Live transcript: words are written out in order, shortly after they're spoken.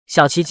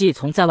小奇迹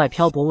从在外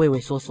漂泊畏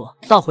畏缩缩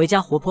到回家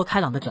活泼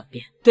开朗的转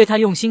变，对他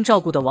用心照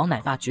顾的王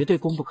奶爸绝对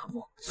功不可没。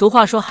俗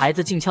话说，孩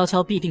子静悄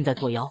悄必定在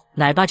作妖。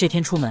奶爸这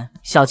天出门，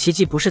小奇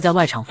迹不是在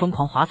外场疯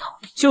狂滑草，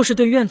就是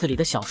对院子里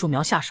的小树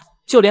苗下手，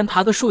就连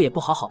爬个树也不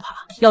好好爬。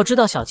要知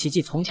道，小奇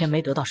迹从前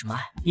没得到什么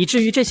爱，以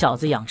至于这小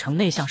子养成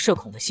内向社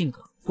恐的性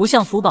格，不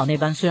像福宝那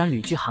般虽然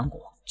旅居韩国，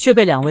却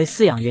被2位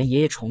饲养员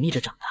爷爷宠溺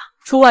着长大。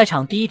出外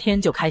场第一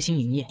天就开心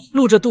营业，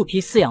露着肚皮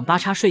饲养巴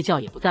叉睡觉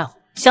也不在乎。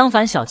相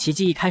反，小奇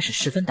迹一开始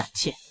十分胆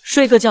怯，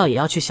睡个觉也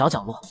要去小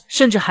角落，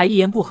甚至还一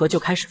言不合就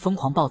开始疯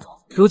狂暴走。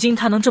如今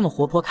他能这么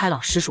活泼开朗，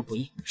实属不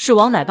易，是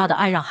王奶爸的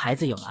爱让孩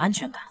子有了安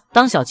全感。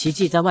当小奇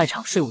迹在外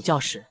场睡午觉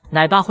时，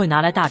奶爸会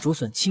拿来大竹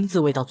笋亲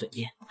自喂到嘴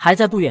边，还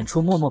在不远处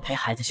默默陪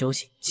孩子休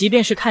息。即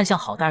便是看向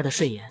好大的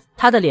睡颜，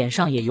他的脸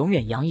上也永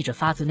远洋溢着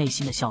发自内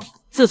心的笑容。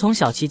自从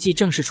小奇迹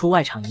正式出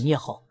外场营业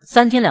后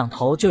，3天2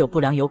头就有不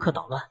良游客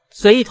捣乱，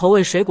随意投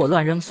喂水果、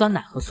乱扔酸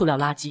奶和塑料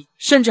垃圾，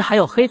甚至还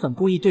有黑粉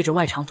故意对着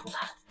外场吐痰。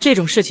这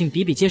种事情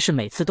比比皆是，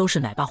每次都是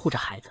奶爸护着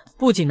孩子，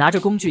不仅拿着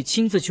工具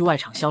亲自去外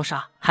场消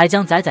杀，还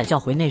将仔仔叫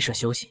回内舍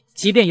休息。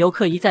即便游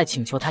客一再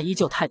请求，他依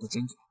旧态度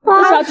坚决。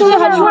小奇迹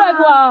还出来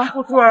过？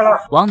不出来了。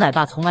王奶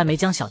爸从来没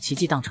将小奇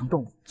迹当成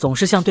动物，总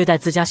是像对待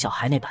自家小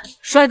孩那般，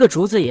摔个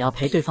竹子也要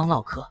陪对方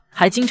唠嗑，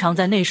还经常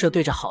在内舍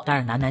对着好大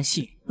人喃喃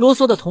细语，啰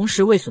嗦的同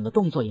时未损的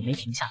动作也没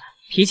停下来。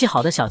脾气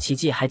好的小奇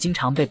迹还经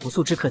常被不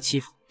速之客欺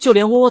负，就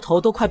连窝窝头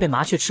都快被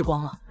麻雀吃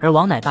光了。而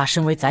王奶爸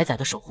身为仔仔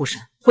的守护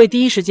神，会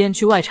第一时间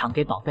去外场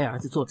给宝贝儿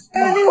子做主。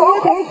那个窝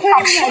头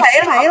快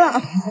没了，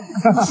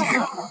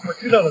我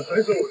知道了，所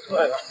以说我出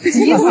来了，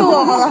急死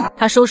我们了。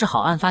他收拾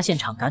好案发现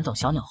场，赶走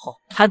小鸟后，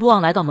还不忘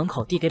来到门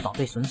口递给宝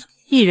贝笋笋。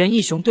一人一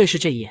熊对视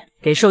这一眼，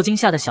给受惊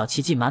吓的小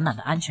奇迹满满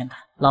的安全感。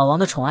老王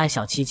的宠爱，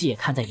小奇迹也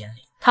看在眼里，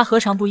他何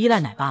尝不依赖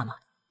奶爸呢？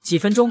几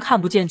分钟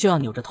看不见就要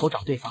扭着头找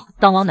对方。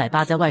当王奶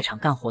爸在外场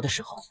干活的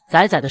时候，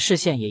仔仔的视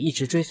线也一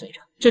直追随着，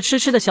这痴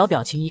痴的小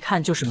表情一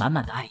看就是满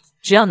满的爱意。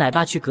只要奶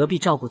爸去隔壁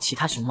照顾其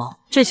他熊猫，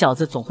这小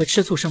子总会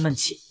吃醋生闷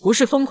气，不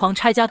是疯狂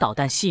拆家捣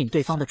蛋吸引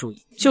对方的注意，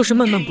就是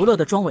闷闷不乐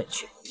的装委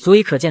屈，足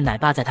以可见奶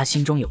爸在他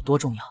心中有多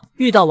重要。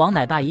遇到王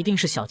奶爸一定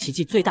是小奇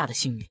迹最大的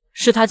幸运，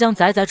是他将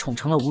仔仔宠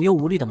成了无忧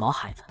无虑的毛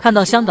孩子。看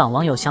到香港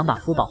网友想把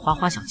福宝花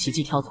花小奇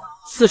迹挑走，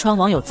四川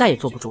网友再也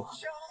坐不住了。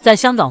在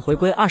香港回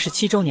归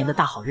27周年的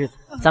大好日子，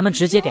咱们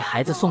直接给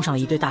孩子送上了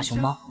一对大熊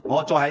猫。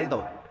我再喺呢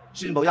度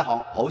宣布一項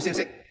好消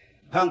息，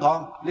香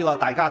港呢個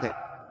大家庭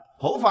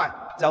好快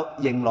就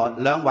迎來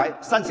2位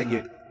新成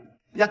員，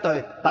一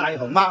對大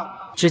熊貓。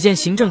只見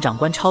行政長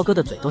官超哥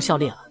的嘴都笑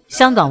裂了，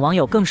香港網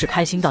友更是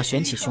開心到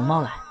選起熊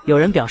貓來。有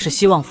人表示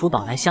希望福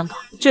寶來香港，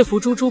這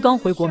福豬豬剛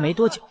回國沒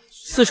多久，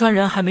四川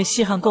人還沒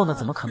稀罕夠呢，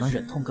怎麼可能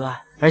忍痛割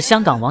愛？而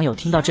香港網友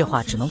聽到這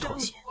話只能妥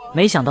協。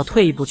没想到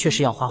退一步却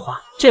是要花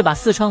花，这把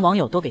四川网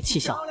友都给气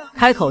笑了，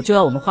开口就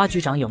要我们花局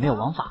长有没有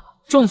王法了。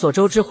众所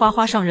周知，花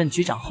花上任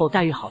局长后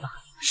待遇好得很，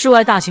室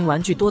外大型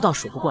玩具多到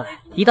数不过来，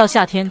一到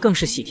夏天更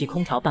是喜提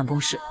空调办公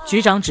室，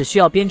局长只需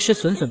要边吃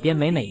笋笋边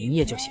美美营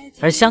业就行。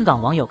而香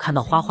港网友看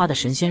到花花的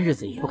神仙日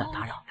子也不敢打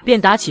扰，便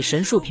打起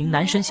神树平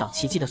男神小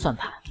奇迹的算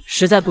盘，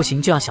实在不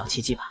行就要小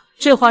奇迹吧。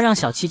这话让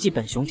小奇迹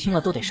本熊听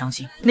了都得伤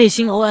心，内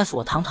心 OS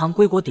我堂堂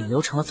归国顶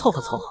流成了凑合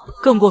凑合。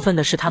更过分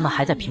的是，他们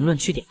还在评论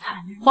区点菜，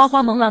花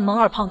花萌蓝萌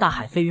二胖大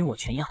海飞云我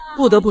全要。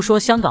不得不说，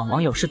香港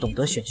网友是懂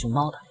得选熊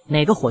猫的，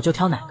哪个火就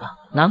挑哪个，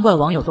难怪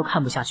网友都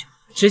看不下去了，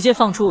直接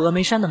放出峨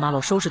眉山的马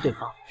路收拾对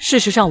方。事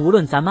实上，无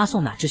论咱妈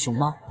送哪只熊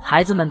猫，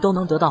孩子们都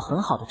能得到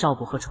很好的照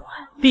顾和宠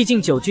爱。毕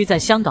竟久居在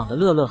香港的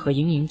乐乐和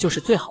莹莹就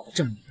是最好的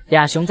证明。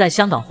俩熊在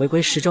香港回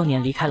归10周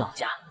年离开老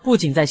家，不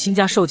仅在新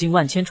家受尽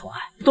万千宠爱，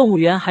动物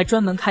园还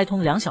专门开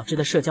通2小只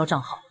的社交账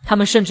号。他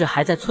们甚至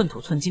还在寸土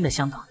寸金的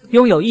香港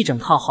拥有一整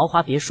套豪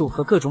华别墅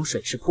和各种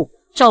水池瀑布，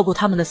照顾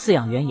他们的饲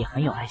养员也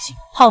很有爱心。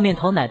泡面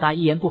头奶爸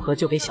一言不合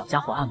就给小家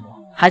伙按摩，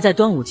还在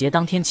端午节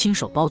当天亲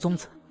手包粽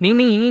子。明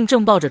明莹莹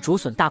正抱着竹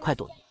笋大快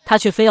朵颐，他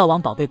却非要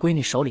往宝贝闺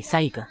女手里塞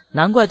一根，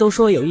难怪都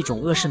说有一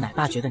种恶是奶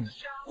爸觉得你。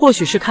或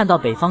许是看到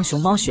北方熊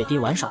猫雪地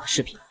玩耍的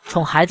视频，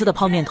宠孩子的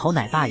泡面头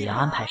奶爸也要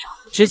安排上，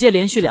直接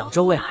连续2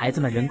周为孩子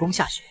们人工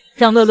下雪，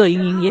让乐乐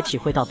莹莹也体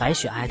会到白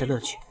雪皑皑的乐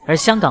趣。而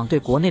香港对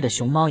国内的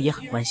熊猫也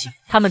很关心，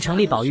他们成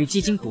立保育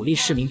基金，鼓励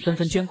市民纷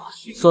纷捐款，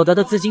所得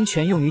的资金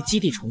全用于基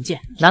地重建。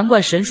难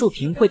怪神树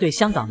平会对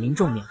香港民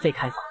众免费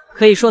开放，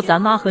可以说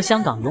咱妈和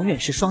香港永远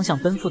是双向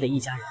奔赴的一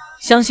家人。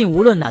相信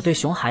无论哪对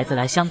熊孩子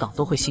来香港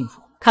都会幸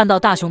福。看到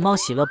大熊猫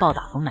喜乐暴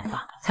打冯奶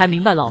爸，才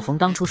明白老冯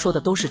当初说的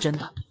都是真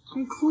的。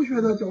从科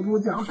学的角度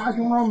讲，大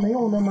熊猫没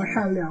有那么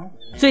善良。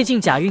最近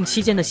假孕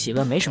期间的喜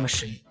乐没什么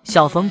食欲，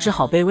小冯只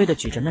好卑微的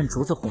举着嫩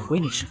竹子哄闺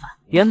女吃饭。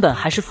原本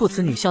还是父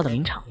慈女孝的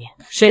名场面，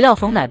谁料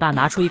冯奶爸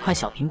拿出一块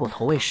小苹果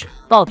投喂时，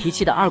暴脾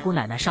气的二姑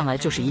奶奶上来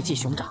就是一记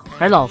熊掌，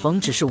而老冯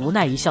只是无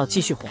奈一笑，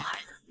继续哄孩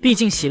子。毕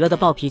竟喜乐的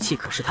暴脾气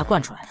可是他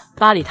惯出来的。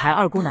八里台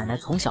二姑奶奶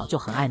从小就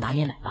很爱拿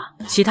捏奶爸，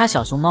其他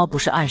小熊猫不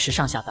是按时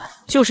上下班，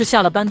就是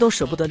下了班都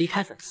舍不得离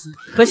开粉丝，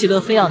可喜乐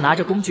非要拿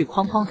着工具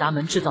哐哐砸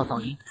门制造噪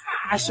音。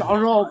他小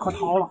时候可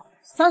淘了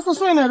，3、4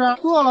岁那阵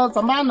饿了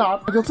怎么办呢？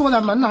他就坐在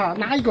门那儿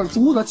拿一根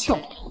竹子敲，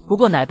不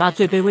过奶爸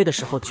最卑微的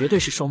时候绝对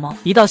是收猫，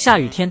一到下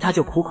雨天他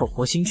就苦口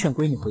婆心劝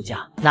闺女回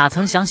家，哪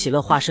曾想喜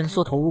乐化身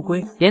缩头乌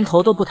龟，连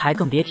头都不抬，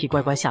更别提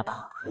乖乖下班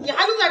了。你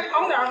还能再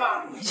长点吗？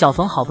小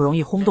冯好不容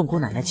易轰动姑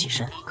奶奶起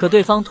身，可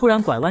对方突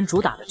然拐弯，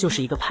主打的就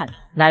是一个叛逆。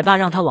奶爸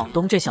让他往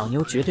东，这小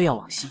妞绝对要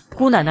往西。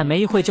姑奶奶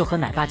没一会就和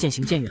奶爸渐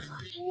行渐远了。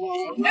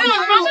哎呀，你往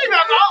这边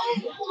走！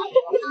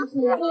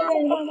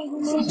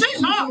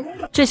真长！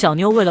这小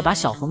妞为了把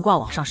小冯挂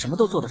网上，什么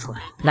都做得出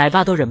来。奶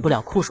爸都忍不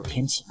了酷暑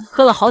天气，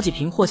喝了好几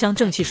瓶藿香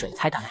正气水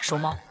才敢来收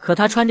猫。可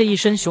他穿着一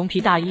身熊皮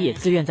大衣，也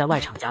自愿在外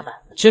场加班。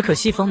只可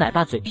惜冯奶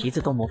爸嘴皮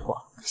子都磨破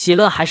了，喜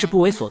乐还是不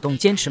为所动，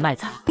坚持卖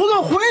惨。不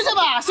就回去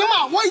吧，行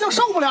吧，我已经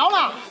受不了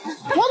了，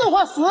我都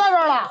快死在这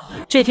儿了。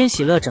这天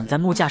喜乐正在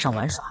木架上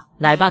玩耍，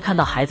奶爸看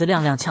到孩子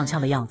踉踉跄跄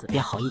的样子，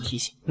便好意提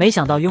醒。没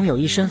想到拥有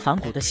一身反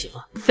骨的喜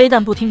乐，非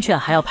但不听劝，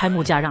还要拍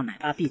木架让奶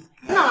爸闭嘴。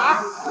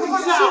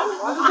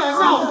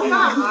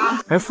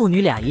而父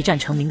女俩一战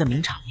成名的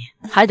名场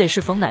面，还得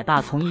是冯奶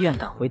爸从医院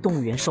赶回动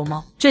物园收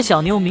猫。这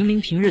小妞明明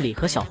平日里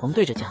和小冯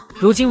对着犟，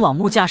如今往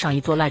木架上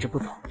一坐赖着不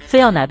走，非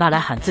要奶爸来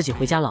喊自己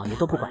回家，老爷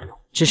都不管用。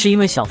只是因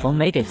为小冯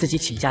没给自己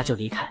请假就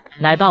离开，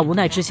奶爸无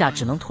奈之下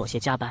只能妥协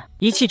加班，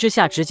一气之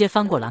下直接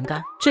翻过栏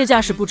杆。这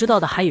架势不知道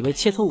的还以为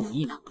切磋武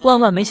艺呢，万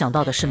万没想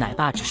到的是奶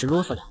爸只是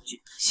啰嗦两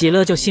句，喜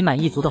乐就心满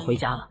意足的回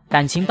家了。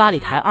感情八里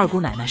台二姑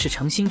奶奶是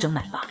诚心整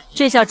奶爸，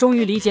这下终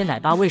于理解奶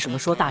爸为什么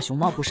说大熊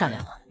猫不善良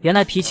了。原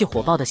来脾气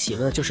火爆的喜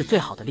乐就是最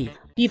好的例子。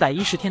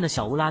110天的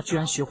小乌拉居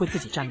然学会自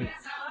己站立了。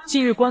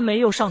近日官媒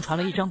又上传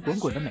了一张滚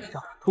滚的美照，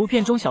图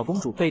片中小公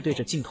主背对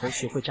着镜头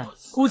学会站立，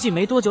估计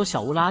没多久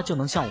小乌拉就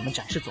能向我们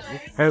展示走路。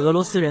而俄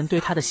罗斯人对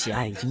她的喜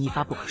爱已经一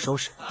发不可收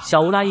拾，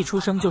小乌拉一出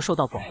生就受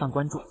到广泛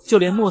关注，就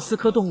连莫斯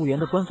科动物园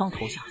的官方头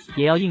像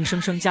也要硬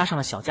生生加上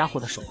了小家伙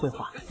的手绘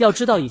画。要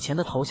知道以前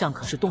的头像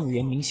可是动物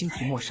园明星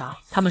提莫莎，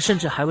他们甚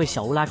至还为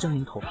小乌拉征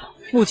名投票，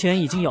目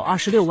前已经有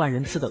26万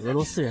人次的俄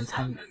罗斯人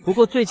参与，不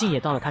过最近也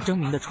到了他征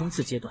名的冲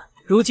刺阶段，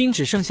如今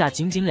只剩下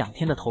仅2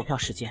天的投票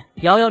时间，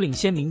遥遥领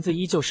先名字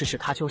依旧是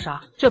喀秋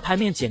莎，这牌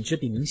面简直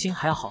比明星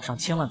还要好上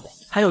1000万倍。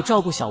还有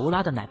照顾小乌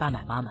拉的奶爸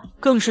奶妈们，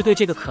更是对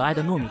这个可爱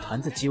的糯米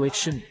团子极为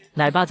痴迷。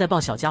奶爸在抱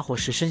小家伙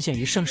时深陷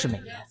于盛世美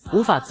颜，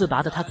无法自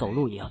拔的他走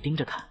路也要盯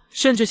着看，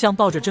甚至像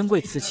抱着珍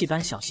贵瓷器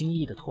般小心翼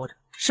翼地拖着，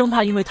生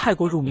怕因为太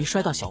过入迷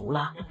摔到小乌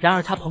拉。然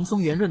而他蓬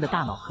松圆润的大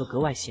脑壳格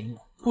外显眼，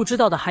不知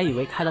道的还以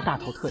为开了大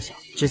头特效。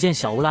只见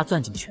小乌拉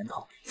攥紧拳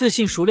头，自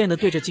信熟练地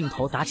对着镜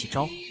头打起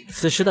招呼。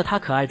此时的他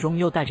可爱中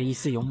又带着一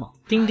丝勇猛。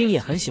丁丁也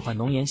很喜欢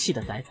浓颜系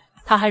的仔仔，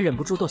他还忍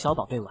不住逗小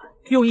宝贝玩，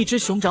用一只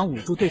熊掌捂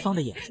住对方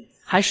的眼睛，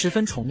还十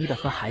分宠溺地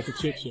和孩子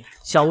贴贴。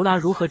小乌拉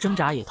如何挣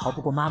扎也逃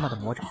不过妈妈的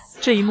魔爪，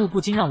这一幕不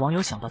禁让网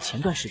友想到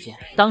前段时间，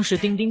当时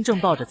丁丁正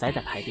抱着仔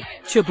仔排便，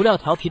却不料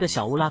调皮的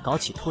小乌拉搞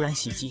起突然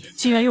袭击，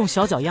竟然用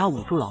小脚丫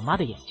捂住老妈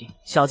的眼睛。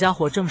小家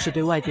伙正是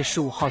对外界事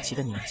物好奇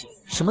的年纪，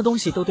什么东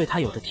西都对他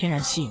有着天然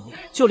吸引力，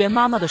就连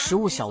妈妈的食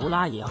物小乌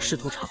拉也要试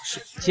图尝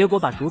试，结果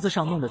把竹子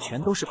上弄的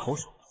全都是口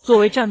水。作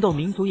为战斗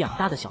民族养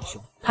大的小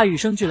熊，他与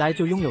生俱来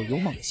就拥有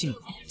勇猛的性格，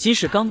即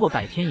使刚过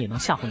100天也能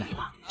吓唬奶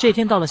爸。这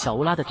天到了小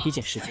乌拉的体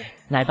检时间，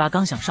奶爸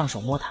刚想上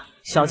手摸它，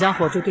小家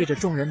伙就对着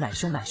众人奶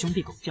兄奶兄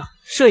地狗叫。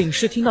摄影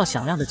师听到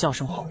响亮的叫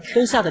声后，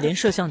都吓得连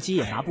摄像机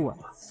也拿不稳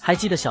了。还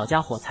记得小家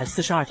伙才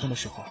42天的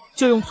时候，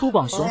就用粗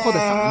犷雄厚的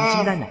嗓音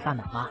惊呆奶爸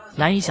奶妈，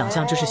难以想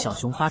象这是小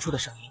熊发出的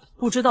声音。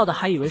不知道的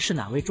还以为是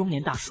哪位中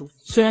年大叔。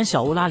虽然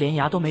小乌拉连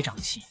牙都没长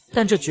齐，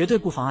但这绝对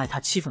不妨碍他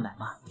欺负奶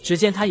妈。只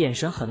见他眼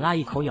神狠辣，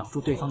一口咬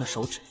住对方的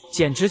手指，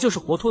简直就是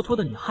活脱脱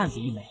的女汉子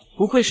一枚。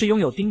不愧是拥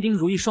有丁丁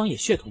如意双野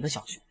血统的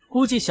小熊，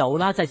估计小乌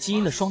拉在基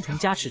因的双重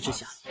加持之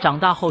下，长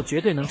大后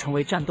绝对能成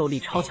为战斗力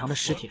超强的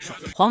史铁兽。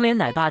黄脸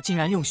奶爸竟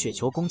然用雪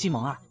球攻击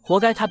萌二，活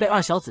该他被二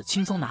小子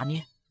轻松拿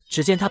捏。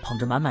只见他捧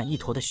着满满一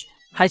坨的雪，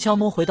还悄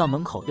摸回到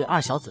门口对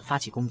二小子发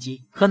起攻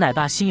击。和奶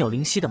爸心有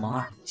灵犀的萌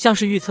二，像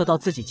是预测到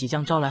自己即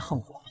将招来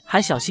横祸，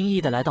还小心翼翼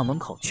地来到门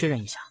口确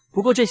认一下。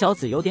不过这小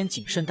子有点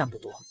谨慎，但不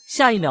多。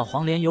下一秒，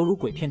黄连犹如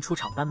鬼片出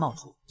场般冒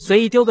出，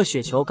随意丢个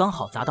雪球，刚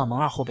好砸到萌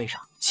二后背上，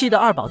气得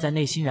二宝在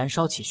内心燃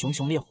烧起熊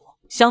熊烈火。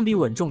相比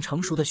稳重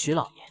成熟的徐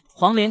老爷，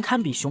黄连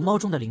堪比熊猫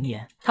中的灵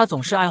颜。他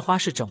总是爱花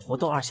式整活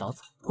逗二小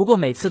子，不过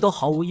每次都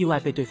毫无意外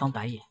被对方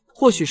白眼。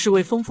或许是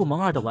为丰富萌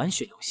二的玩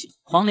雪游戏，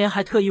黄连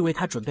还特意为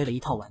他准备了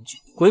一套玩具。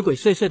鬼鬼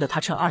祟祟的他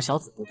趁二小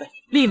子不备，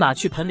立马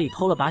去盆里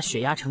偷了把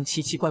雪压成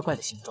奇奇怪怪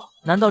的形状。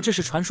难道这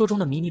是传说中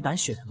的迷你版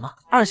雪人吗？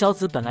二小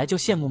子本来就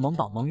羡慕萌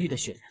宝萌育的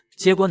雪人，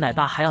结果奶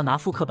爸还要拿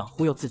复刻版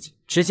忽悠自己，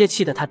直接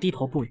气得他低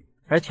头不语。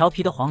而调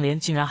皮的黄连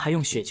竟然还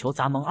用雪球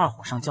砸萌二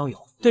火上浇油。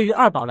对于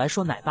二宝来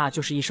说，奶爸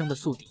就是一生的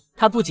宿敌，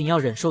他不仅要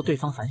忍受对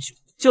方反熊，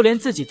就连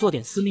自己做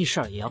点私密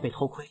事儿也要被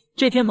偷窥。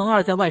这天萌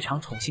二在外场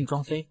宠幸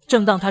装飞，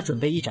正当他准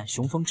备一展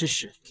雄风之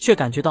时，却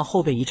感觉到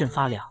后背一阵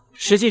发凉，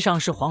实际上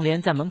是黄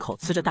连在门口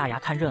呲着大牙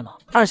看热闹。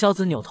二小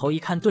子扭头一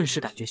看，顿时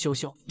感觉羞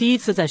羞，第一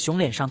次在熊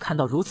脸上看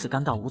到如此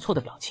尴尬无措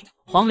的表情。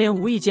黄连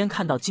无意间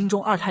看到京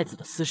中二太子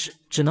的私事，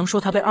只能说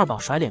他被二宝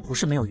甩脸不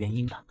是没有原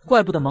因的，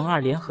怪不得萌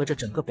二联合着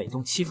整个北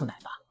洞欺负奶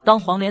爸。当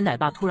黄脸奶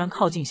爸突然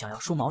靠近想要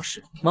梳毛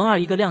时，萌儿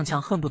一个踉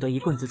跄，恨不得一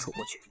棍子杵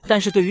过去。但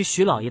是对于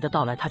徐老爷的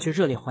到来，他却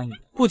热烈欢迎，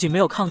不仅没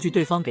有抗拒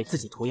对方给自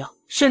己涂药，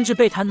甚至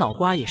被弹脑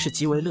瓜也是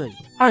极为乐意。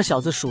二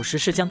小子属实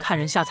是将看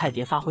人下菜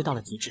碟发挥到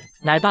了极致，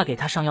奶爸给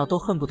他上药都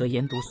恨不得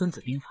研读《孙子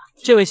兵法》。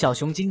这位小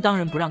熊精当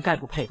仁不让，概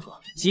不配合，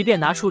即便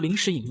拿出零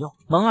食饮用，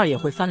萌儿也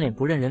会翻脸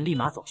不认人，立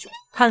马走熊。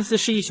看似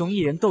是一熊一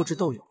人斗智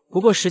斗勇，不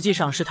过实际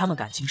上是他们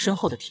感情深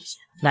厚的体现。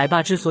奶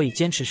爸之所以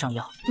坚持上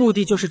药，目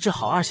的就是治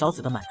好二小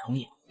子的满城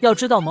瘾。要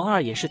知道萌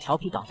儿也是调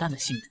皮捣蛋的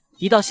性子，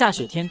一到下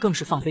雪天更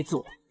是放飞自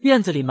我，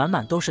院子里满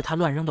满都是他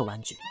乱扔的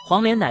玩具。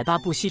黄脸奶爸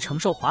不惜承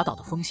受滑倒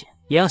的风险，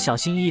也要小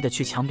心翼翼地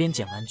去墙边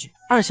捡玩具。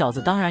二小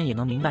子当然也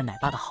能明白奶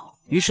爸的好，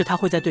于是他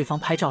会在对方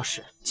拍照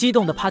时激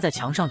动地趴在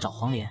墙上找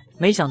黄连。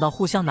没想到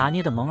互相拿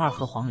捏的萌儿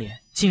和黄连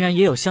竟然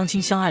也有相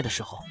亲相爱的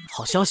时候。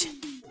好消息，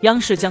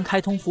央视将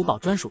开通福宝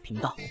专属频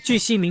道。据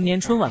悉，明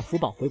年春晚福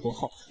宝回国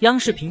后，央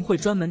视频会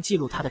专门记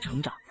录他的成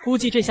长。估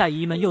计这下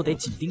姨们又得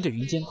紧盯着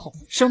云监控，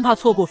生怕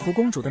错过福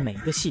公主的每一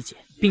个细节。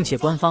并且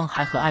官方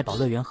还和爱宝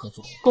乐园合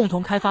作，共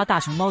同开发大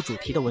熊猫主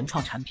题的文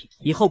创产品。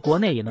以后国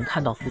内也能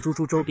看到福猪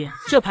猪周边。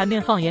这牌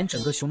面放眼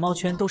整个熊猫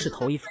圈都是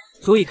头一份，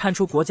足以看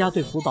出国家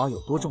对福宝有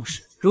多重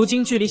视。如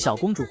今距离小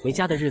公主回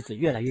家的日子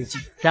越来越近，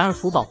然而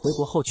福宝回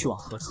国后去往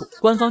何处，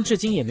官方至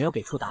今也没有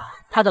给出答案。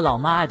他的老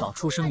妈爱宝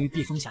出生于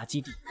避风峡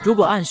基地，如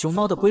果按熊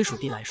猫的归属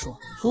地来说，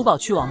福宝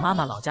去往妈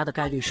妈老家的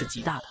概率是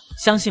极大的。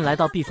相信来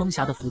到避风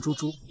峡的福猪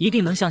猪一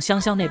定能像香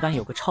香那般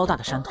有个超大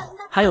的山头，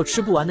还有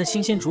吃不完的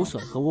新鲜竹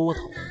笋和窝窝头。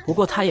不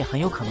过他也很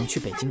有可能去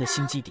北京的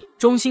新基地。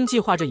中心计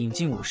划着引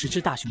进50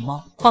只大熊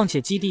猫，况且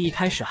基地一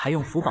开始还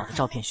用福宝的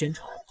照片宣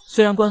传。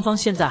虽然官方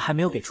现在还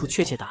没有给出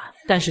确切答案，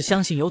但是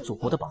相信有祖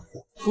国的保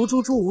护，福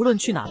猪猪无论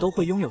去哪都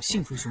会拥有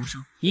幸福熊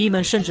生。姨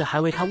们甚至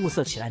还为他物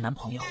色起来男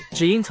朋友，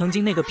只因曾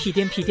经那个屁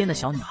颠屁颠的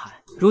小女孩，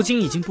如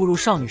今已经步入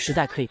少女时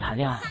代，可以谈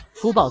恋爱。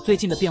福宝最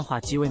近的变化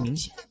极为明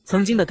显，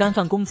曾经的干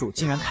饭公主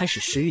竟然开始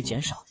食欲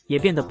减少，也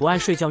变得不爱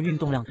睡觉，运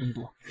动量更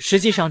多。实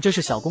际上这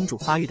是小公主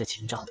发育的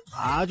前兆。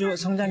 아주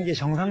성장기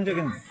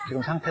정상적인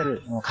지금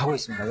상태를 가고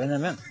있습니다.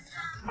 왜냐면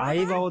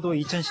아이바오도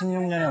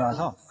 2016년에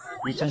와서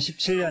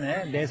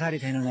 2017년에 4살이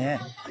되는 해에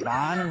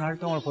많은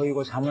활동을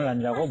보이고 잠을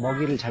안 자고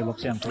먹이를 잘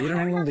먹지 않고 이런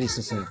행동들이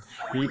있었어요.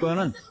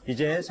 이거는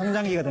이제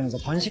성장기가 되면서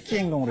번식기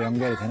행동으로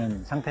연결이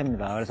되는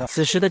상태입니다. 그래서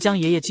此时的江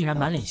爷爷竟然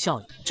满脸笑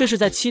意，这是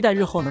在期待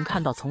日后能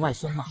看到曾外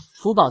孙吗？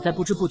福宝在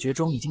不知不觉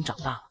中已经长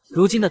大了，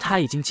如今的他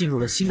已经进入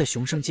了新的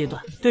熊生阶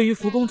段。对于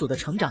福公主的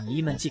成长，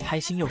姨们既开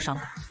心又伤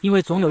感，因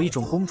为总有一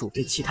种公主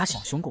被其他小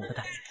熊拱的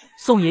感觉。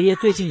宋爷爷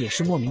最近也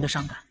是莫名的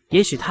伤感，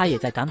也许他也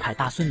在感慨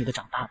大孙女的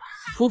长大吧。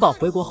福宝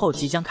回国后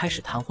即将开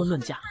始谈婚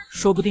论嫁，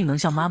说不定能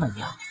像妈妈一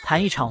样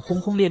谈一场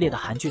轰轰烈烈的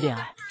韩剧恋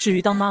爱。至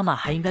于当妈妈，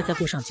还应该再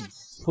过上几年。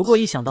不过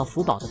一想到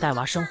福宝的带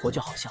娃生活就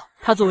好笑，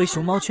他作为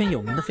熊猫圈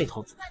有名的废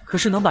头子，可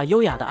是能把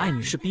优雅的爱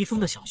女士逼疯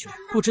的小熊，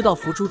不知道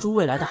福猪猪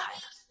未来的孩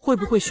子会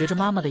不会学着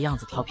妈妈的样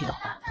子调皮捣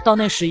蛋？到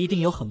那时一定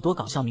有很多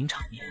搞笑名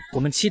场面，我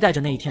们期待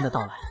着那一天的到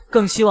来，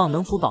更希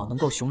望福宝能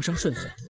够熊生顺遂。